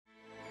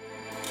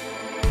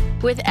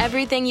With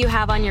everything you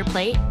have on your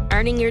plate,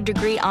 earning your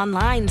degree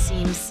online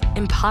seems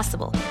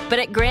impossible. But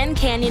at Grand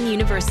Canyon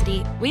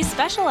University, we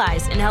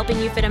specialize in helping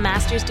you fit a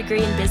master's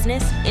degree in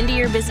business into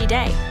your busy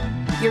day.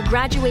 Your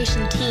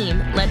graduation team,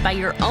 led by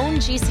your own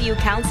GCU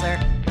counselor,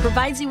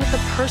 provides you with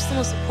the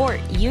personal support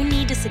you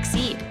need to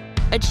succeed.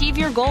 Achieve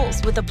your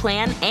goals with a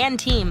plan and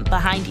team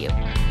behind you.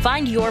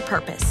 Find your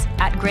purpose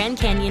at Grand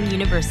Canyon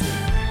University.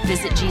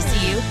 Visit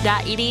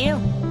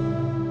gcu.edu.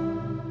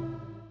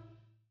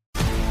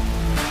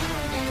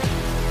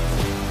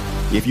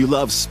 If you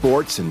love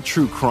sports and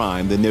true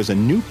crime, then there's a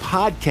new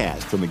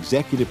podcast from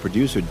executive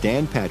producer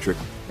Dan Patrick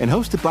and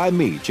hosted by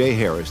me, Jay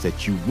Harris,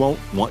 that you won't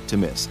want to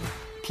miss.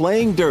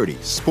 Playing Dirty: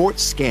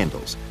 Sports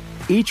Scandals.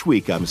 Each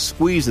week, I'm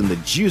squeezing the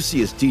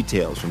juiciest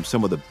details from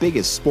some of the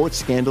biggest sports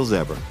scandals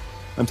ever.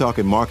 I'm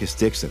talking Marcus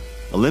Dixon,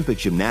 Olympic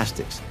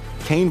gymnastics,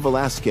 Cain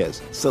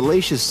Velasquez,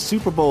 salacious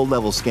Super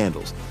Bowl-level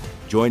scandals.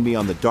 Join me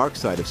on the dark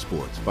side of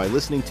sports by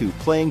listening to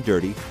Playing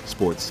Dirty: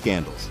 Sports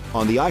Scandals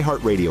on the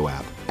iHeartRadio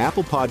app,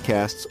 Apple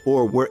Podcasts,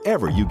 or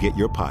wherever you get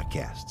your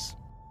podcasts.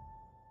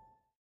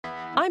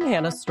 I'm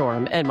Hannah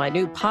Storm, and my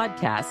new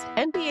podcast,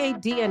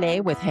 NBA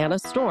DNA with Hannah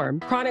Storm,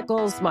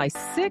 chronicles my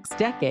 6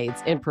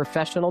 decades in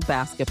professional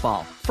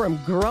basketball. From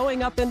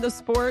growing up in the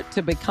sport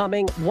to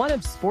becoming one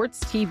of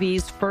sports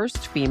TV's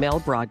first female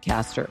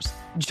broadcasters.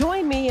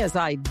 Join me as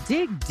I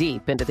dig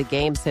deep into the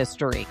game's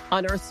history,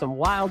 unearth some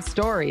wild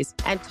stories,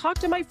 and talk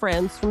to my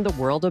friends from the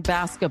world of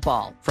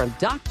basketball, from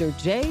Dr.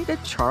 J to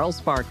Charles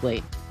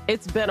Barkley.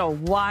 It's been a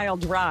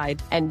wild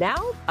ride, and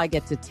now I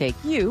get to take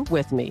you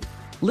with me.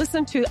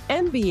 Listen to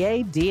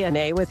NBA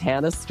DNA with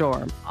Hannah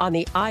Storm on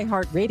the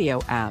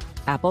iHeartRadio app,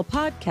 Apple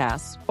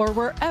Podcasts, or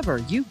wherever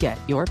you get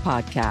your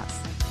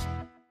podcasts.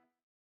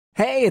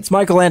 Hey, it's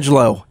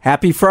Michelangelo.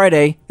 Happy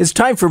Friday. It's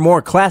time for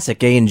more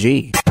classic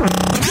A&G.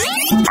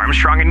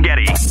 Armstrong and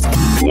Getty.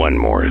 One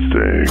more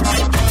thing.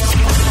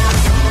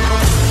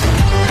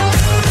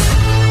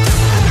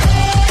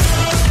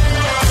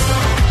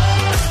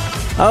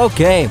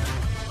 Okay,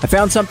 I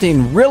found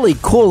something really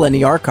cool in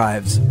the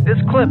archives. This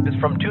clip is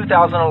from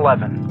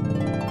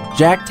 2011.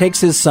 Jack takes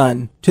his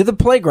son to the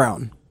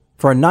playground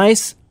for a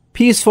nice,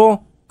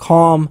 peaceful,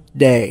 calm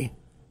day.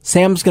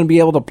 Sam's going to be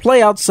able to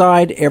play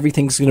outside.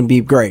 Everything's going to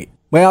be great.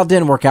 Well, it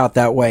didn't work out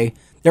that way.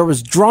 There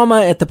was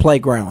drama at the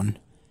playground.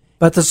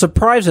 But the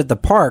surprise at the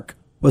park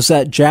was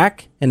that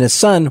Jack and his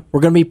son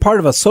were going to be part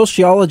of a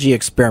sociology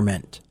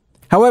experiment.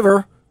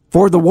 However,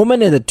 for the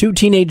woman and the 2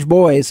 teenage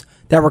boys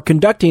that were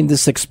conducting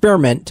this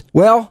experiment,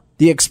 well,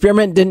 the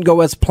experiment didn't go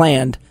as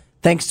planned,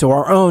 thanks to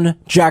our own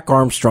Jack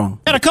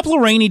Armstrong. Had a couple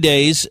of rainy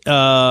days,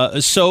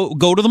 so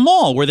go to the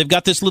mall where they've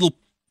got this little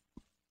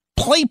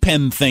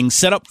playpen thing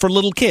set up for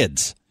little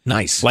kids.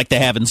 Nice. Like they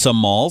have in some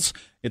malls.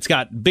 It's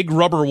got big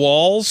rubber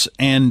walls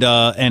and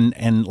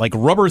like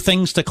rubber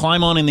things to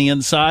climb on in the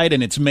inside,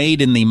 and it's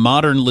made in the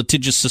modern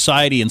litigious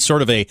society in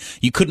sort of a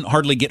you couldn't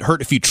hardly get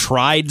hurt if you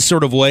tried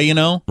sort of way, you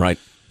know? Right.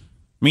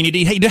 I mean,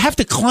 you'd have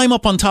to climb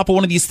up on top of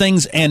one of these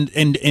things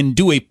and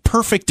do a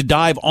perfect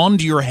dive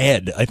onto your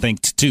head, I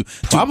think, to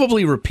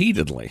probably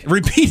repeatedly,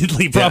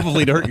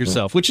 probably to hurt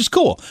yourself, which is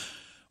cool.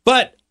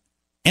 But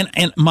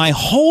and my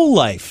whole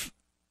life,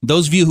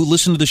 those of you who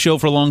listen to the show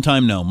for a long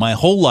time know, my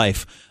whole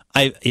life,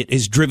 it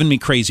has driven me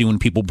crazy when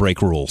people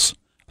break rules.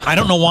 I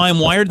don't know why I'm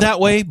wired that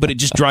way, but it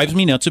just drives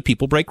me nuts if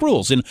people break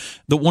rules. And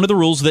one of the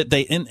rules that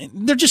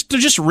they're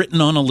just written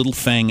on a little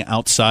thing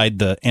outside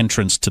the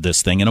entrance to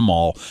this thing in a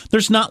mall.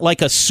 There's not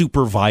like a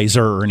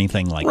supervisor or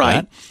anything like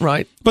that.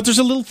 Right. But there's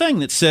a little thing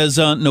that says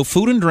no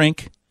food and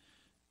drink.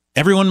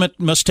 Everyone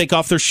must take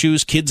off their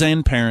shoes, kids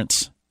and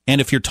parents.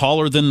 And if you're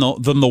taller than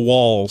the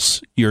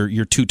walls,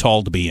 you're too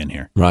tall to be in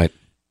here. Right.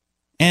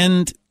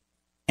 And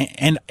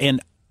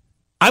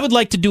I would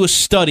like to do a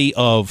study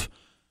of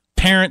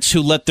parents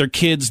who let their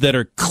kids that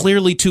are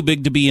clearly too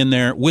big to be in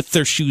there with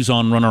their shoes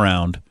on run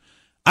around.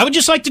 I would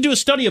just like to do a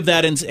study of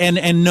that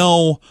and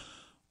know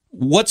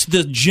what's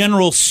the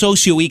general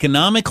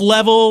socioeconomic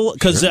level,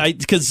 because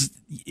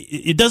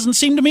it doesn't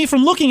seem to me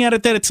from looking at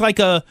it that it's like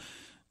got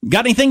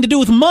anything to do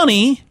with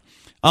money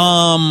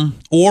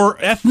or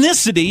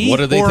ethnicity. What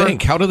do they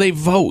think? How do they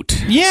vote?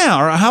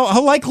 Yeah, or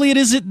how likely it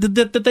is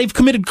that they've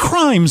committed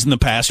crimes in the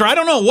past, or I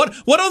don't know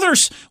what other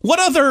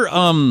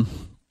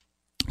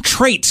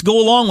traits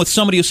go along with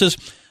somebody who says,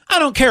 I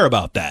don't care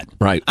about that.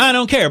 Right. I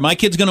don't care. My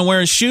kid's going to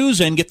wear his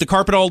shoes and get the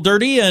carpet all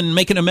dirty and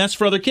making a mess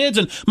for other kids,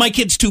 and my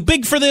kid's too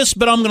big for this,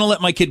 but I'm going to let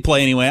my kid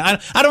play anyway.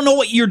 I don't know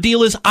what your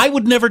deal is. I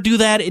would never do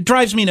that. It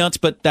drives me nuts,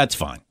 but that's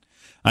fine.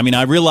 I mean,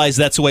 I realize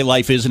that's the way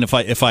life is, and if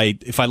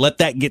I let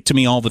that get to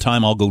me all the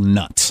time, I'll go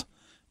nuts.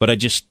 But I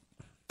just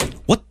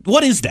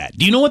what is that?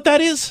 Do you know what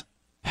that is?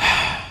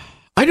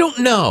 I don't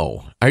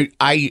know.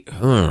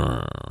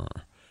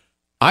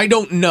 I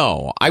don't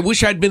know. I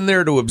wish I'd been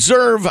there to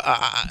observe.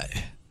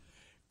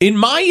 In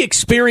my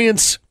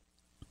experience,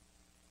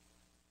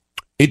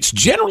 it's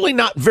generally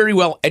not very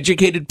well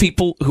educated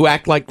people who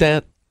act like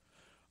that.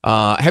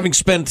 having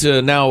spent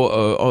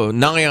now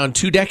nigh on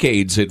 2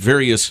 decades at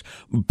various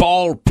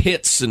ball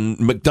pits and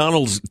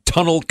McDonald's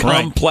tunnel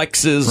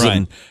complexes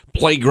and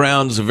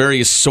playgrounds of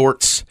various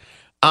sorts,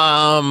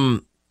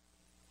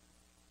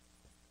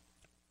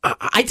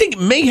 I think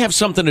it may have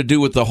something to do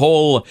with the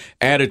whole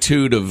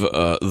attitude of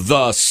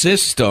the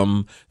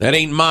system. That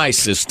ain't my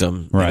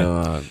system.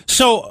 Right.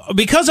 So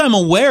because I'm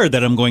aware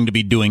that I'm going to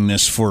be doing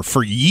this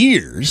for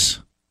years,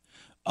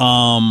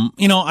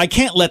 I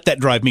can't let that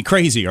drive me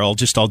crazy, or I'll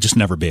just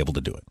never be able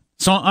to do it.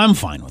 So I'm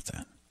fine with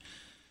that.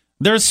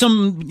 There's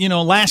some,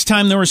 last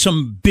time there were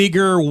some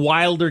bigger,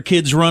 wilder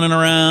kids running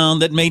around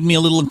that made me a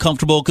little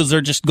uncomfortable because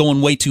they're just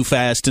going way too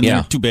fast and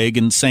they're too big,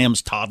 and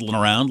Sam's toddling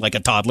around like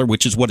a toddler,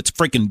 which is what it's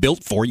freaking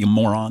built for, you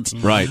morons.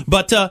 Right.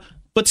 But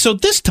so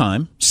this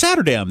time,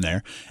 Saturday, I'm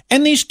there,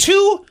 and these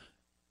 2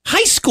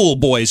 high school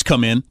boys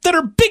come in that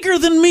are bigger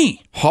than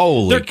me.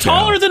 They're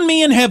taller than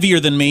me and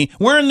heavier than me,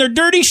 wearing their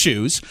dirty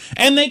shoes,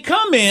 and they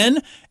come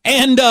in,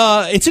 and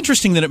it's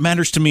interesting that it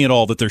matters to me at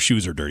all that their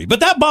shoes are dirty, but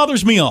that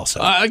bothers me also.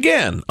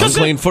 Again,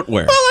 unclean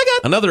footwear. Well, I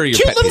got another of your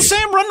cute pet little peeves.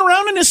 Sam running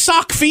around in his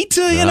sock feet,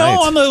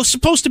 on the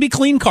supposed to be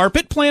clean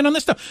carpet, playing on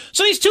this stuff.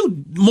 So these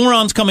 2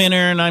 morons come in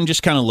here, and I'm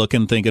just kind of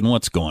looking, thinking,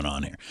 what's going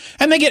on here?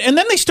 And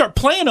then they start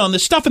playing on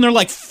this stuff, and they're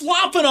like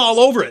flopping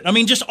all over it. I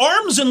mean, just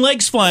arms and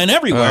legs flying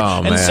everywhere.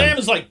 Oh, and Sam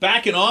is like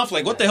backing off,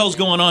 like, what the hell's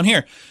going on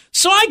here?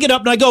 So I get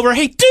up and I go over,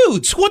 hey,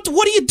 dudes, what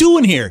are you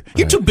doing here?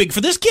 You're too big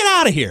for this. Get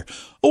out of here.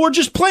 Oh, we're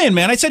just playing,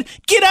 man. I said,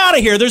 get out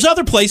of here. There's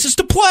other places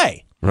to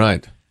play.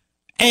 Right.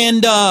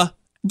 And the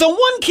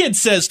one kid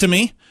says to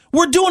me,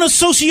 we're doing a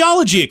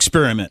sociology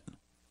experiment.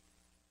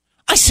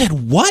 I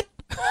said, what?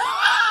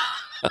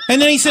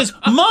 And then he says,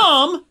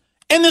 Mom,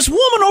 and this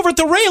woman over at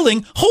the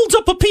railing holds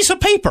up a piece of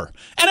paper.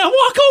 And I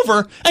walk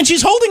over, and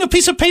she's holding a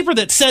piece of paper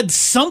that said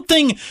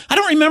something. I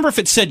don't remember if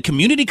it said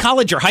community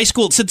college or high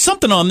school. It said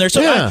something on there.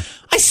 So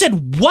I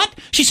said, what?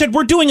 She said,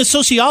 we're doing a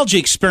sociology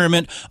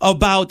experiment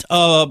about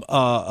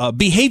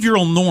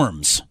behavioral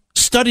norms,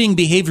 studying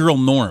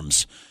behavioral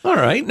norms. All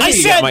right. Now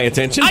you got my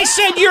attention. I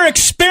said, your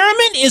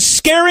experiment is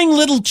scaring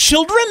little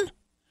children?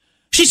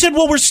 She said,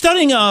 well, we're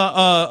studying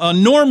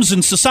norms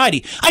in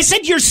society. I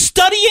said, you're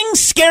studying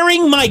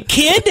scaring my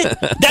kid?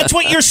 That's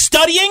what you're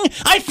studying?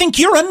 I think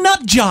you're a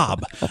nut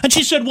job. And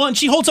she said, well, and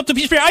she holds up the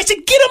piece of paper. I said,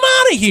 get him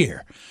out of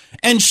here.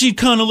 And she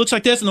kind of looks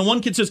like this, and the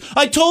one kid says,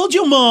 I told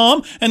you,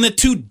 Mom. And the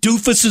 2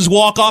 doofuses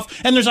walk off,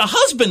 and there's a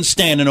husband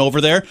standing over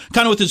there,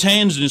 kind of with his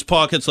hands in his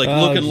pockets, like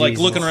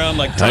looking around,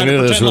 like trying to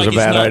pretend like he's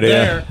not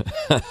there.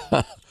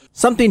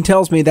 Something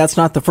tells me that's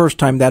not the first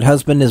time that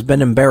husband has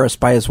been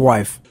embarrassed by his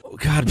wife.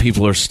 God,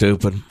 people are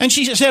stupid. And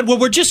she said, well,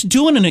 we're just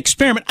doing an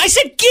experiment. I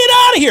said, get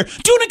out of here.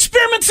 Do an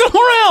experiment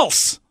somewhere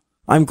else.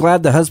 I'm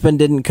glad the husband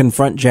didn't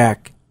confront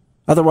Jack.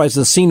 Otherwise,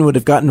 the scene would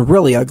have gotten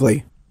really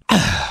ugly.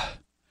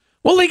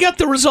 Well, they got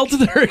the result of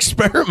their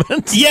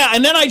experiment. Yeah,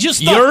 and then I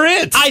just thought... You're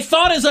it. I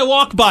thought as I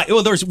walked by...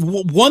 Well, there's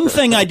one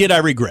thing I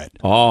regret.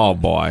 Oh,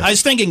 boy. I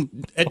was thinking,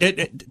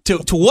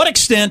 to what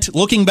extent,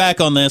 looking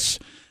back on this,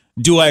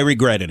 do I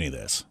regret any of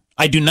this?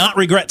 I do not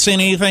regret saying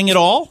anything at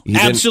all.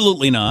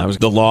 Absolutely not.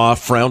 The law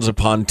frowns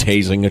upon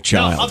tasing a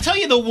child. No, I'll tell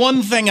you the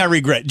one thing I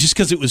regret, just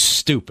because it was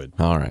stupid.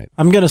 All right.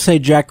 I'm going to say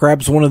Jack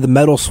grabs one of the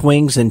metal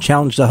swings and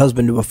challenged the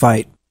husband to a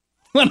fight.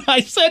 When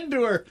I said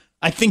to her,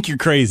 I think you're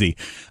crazy,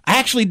 I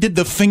actually did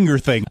the finger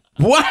thing.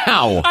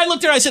 Wow. I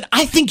looked at her, I said,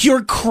 I think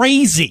you're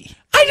crazy.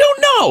 I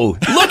don't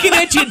know. Looking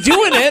at you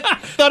doing it.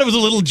 Thought it was a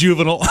little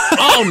juvenile.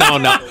 Oh, no.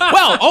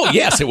 Well,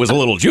 yes, it was a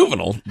little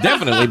juvenile,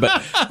 definitely.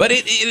 But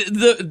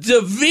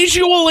the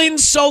visual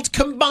insult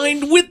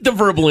combined with the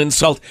verbal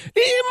insult,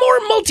 more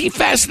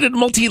multifaceted,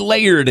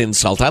 multi-layered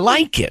insult. I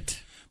like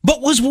it.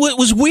 But what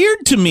was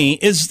weird to me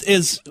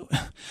is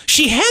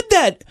she had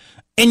that,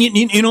 and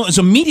you know, it was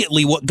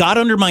immediately what got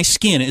under my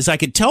skin is I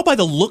could tell by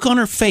the look on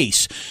her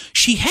face.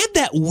 She had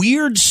that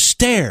weird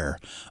stare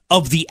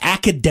of the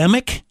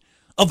academic.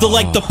 Of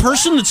the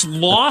person that's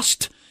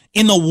lost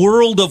in the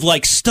world of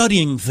like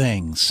studying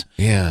things.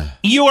 Yeah.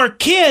 Your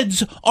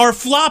kids are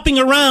flopping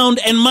around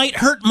and might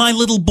hurt my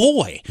little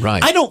boy.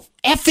 Right. I don't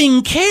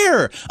effing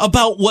care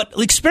about what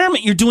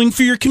experiment you're doing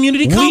for your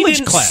community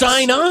college class.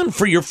 Sign on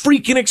for your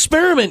freaking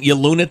experiment, you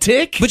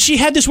lunatic. But she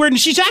had this weird,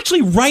 and she's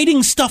actually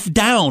writing stuff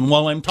down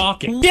while I'm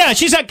talking. Yeah,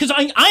 she's because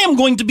I am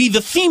going to be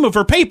the theme of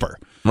her paper.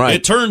 Right.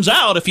 It turns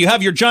out if you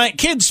have your giant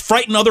kids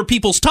frighten other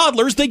people's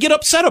toddlers, they get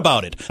upset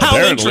about it. How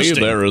Apparently,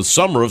 interesting. there is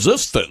some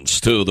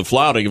resistance to the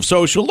flouting of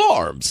social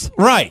norms.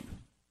 Right.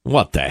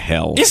 What the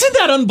hell? Isn't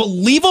that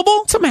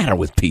unbelievable? What's the matter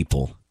with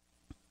people?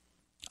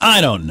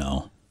 I don't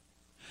know.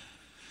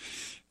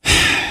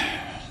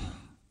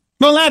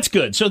 Well, that's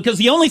good. So, because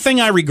the only thing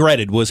I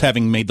regretted was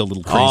having made the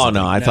little crazy. Oh,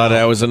 no, I thought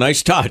that was a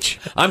nice touch.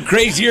 I'm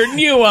crazier than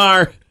you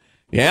are.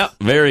 Yeah,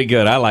 very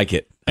good. I like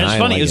it. It's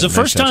funny. It was the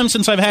first time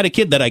since I've had a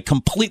kid that I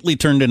completely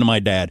turned into my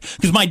dad.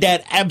 Because my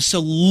dad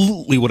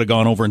absolutely would have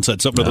gone over and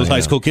said something to those high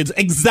school kids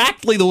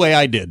exactly the way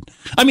I did.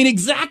 I mean,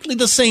 exactly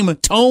the same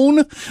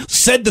tone,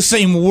 said the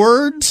same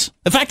words.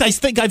 In fact, I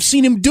think I've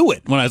seen him do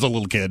it when I was a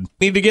little kid.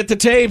 Need to get the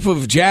tape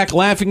of Jack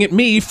laughing at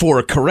me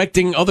for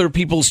correcting other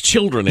people's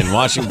children in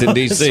Washington,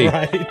 D.C.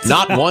 Right.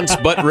 Not once,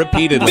 but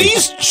repeatedly.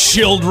 These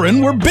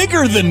children were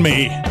bigger than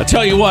me. I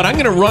tell you what, I'm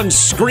going to run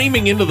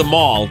screaming into the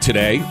mall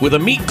today with a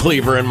meat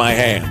cleaver in my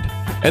hand.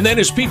 And then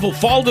as people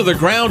fall to the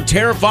ground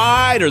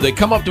terrified or they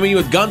come up to me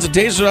with guns and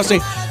tasers, I'll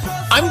say,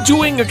 I'm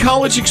doing a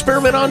college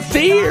experiment on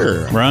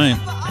fear. Right.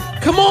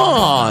 Come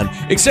on.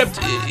 Except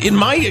in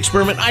my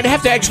experiment, I'd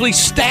have to actually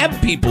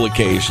stab people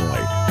occasionally.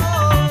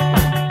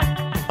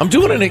 I'm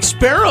doing an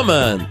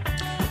experiment.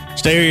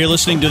 Stay here. You're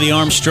listening to the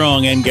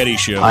Armstrong and Getty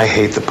Show. I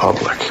hate the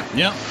public.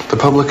 Yep. The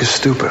public is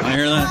stupid. I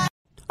hear that.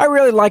 I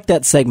really like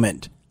that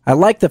segment. I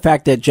like the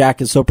fact that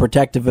Jack is so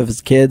protective of his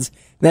kids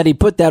and that he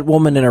put that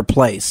woman in her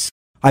place.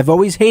 I've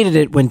always hated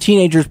it when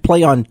teenagers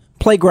play on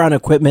playground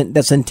equipment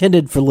that's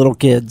intended for little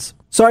kids.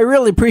 So I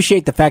really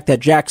appreciate the fact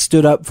that Jack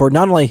stood up for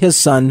not only his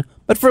son,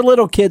 but for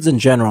little kids in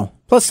general.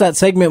 Plus, that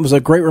segment was a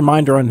great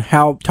reminder on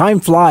how time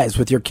flies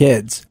with your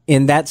kids.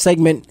 In that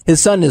segment,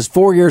 his son is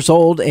 4 years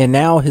old, and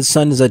now his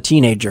son is a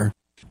teenager.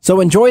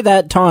 So enjoy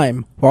that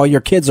time while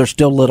your kids are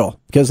still little,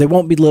 because they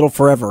won't be little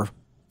forever.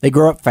 They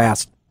grow up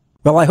fast.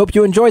 Well, I hope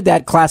you enjoyed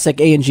that classic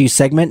A&G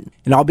segment,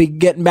 and I'll be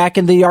getting back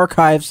into the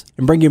archives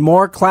and bring you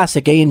more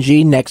classic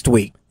A&G next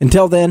week.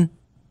 Until then,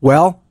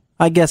 well,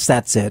 I guess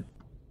that's it.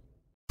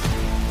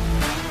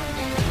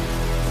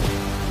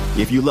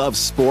 If you love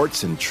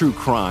sports and true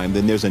crime,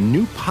 then there's a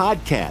new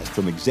podcast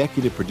from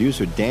executive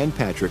producer Dan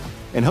Patrick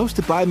and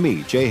hosted by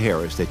me, Jay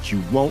Harris, that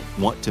you won't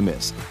want to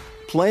miss.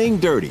 Playing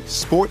Dirty: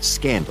 Sports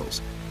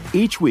Scandals.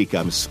 Each week,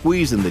 I'm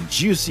squeezing the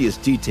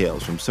juiciest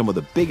details from some of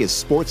the biggest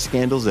sports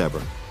scandals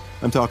ever.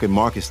 I'm talking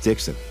Marcus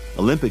Dixon,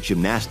 Olympic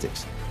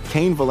gymnastics,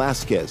 Cain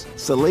Velasquez,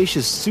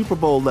 salacious Super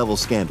Bowl-level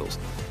scandals.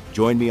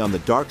 Join me on the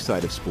dark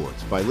side of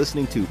sports by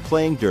listening to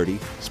Playing Dirty: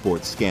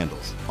 Sports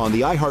Scandals on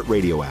the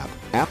iHeartRadio app,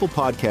 Apple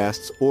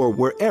Podcasts, or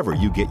wherever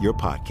you get your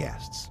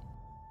podcasts.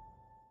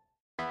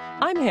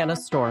 I'm Hannah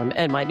Storm,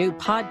 and my new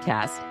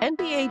podcast,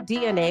 NBA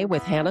DNA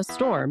with Hannah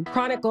Storm,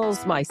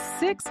 chronicles my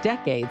 6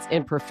 decades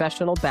in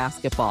professional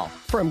basketball.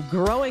 From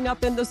growing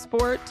up in the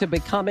sport to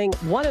becoming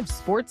one of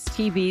sports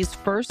TV's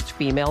first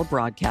female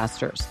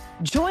broadcasters.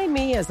 Join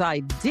me as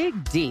I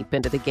dig deep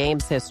into the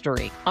game's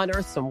history,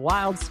 unearth some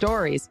wild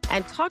stories,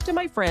 and talk to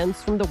my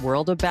friends from the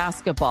world of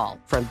basketball,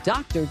 from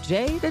Dr.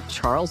 J to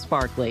Charles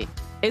Barkley.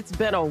 It's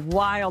been a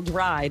wild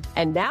ride,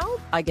 and now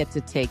I get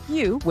to take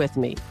you with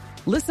me.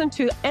 Listen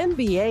to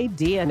NBA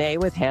DNA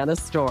with Hannah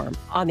Storm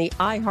on the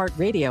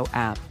iHeartRadio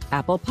app,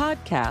 Apple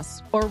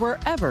Podcasts, or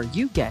wherever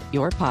you get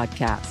your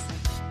podcasts.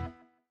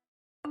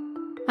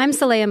 I'm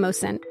Saleha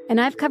Mohsen,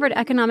 and I've covered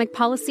economic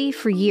policy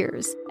for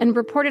years and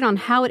reported on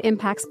how it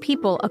impacts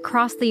people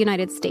across the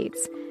United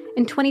States.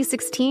 In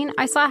 2016,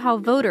 I saw how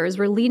voters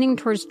were leaning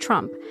towards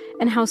Trump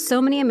and how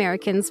so many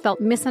Americans felt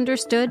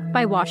misunderstood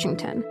by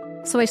Washington.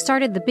 So I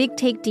started The Big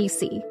Take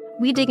DC.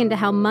 We dig into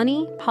how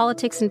money,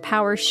 politics, and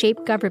power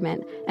shape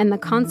government and the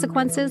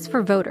consequences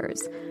for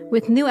voters.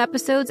 With new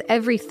episodes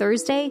every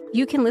Thursday,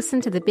 you can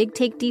listen to The Big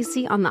Take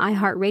DC on the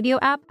iHeartRadio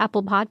app,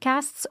 Apple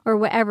Podcasts, or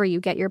wherever you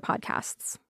get your podcasts.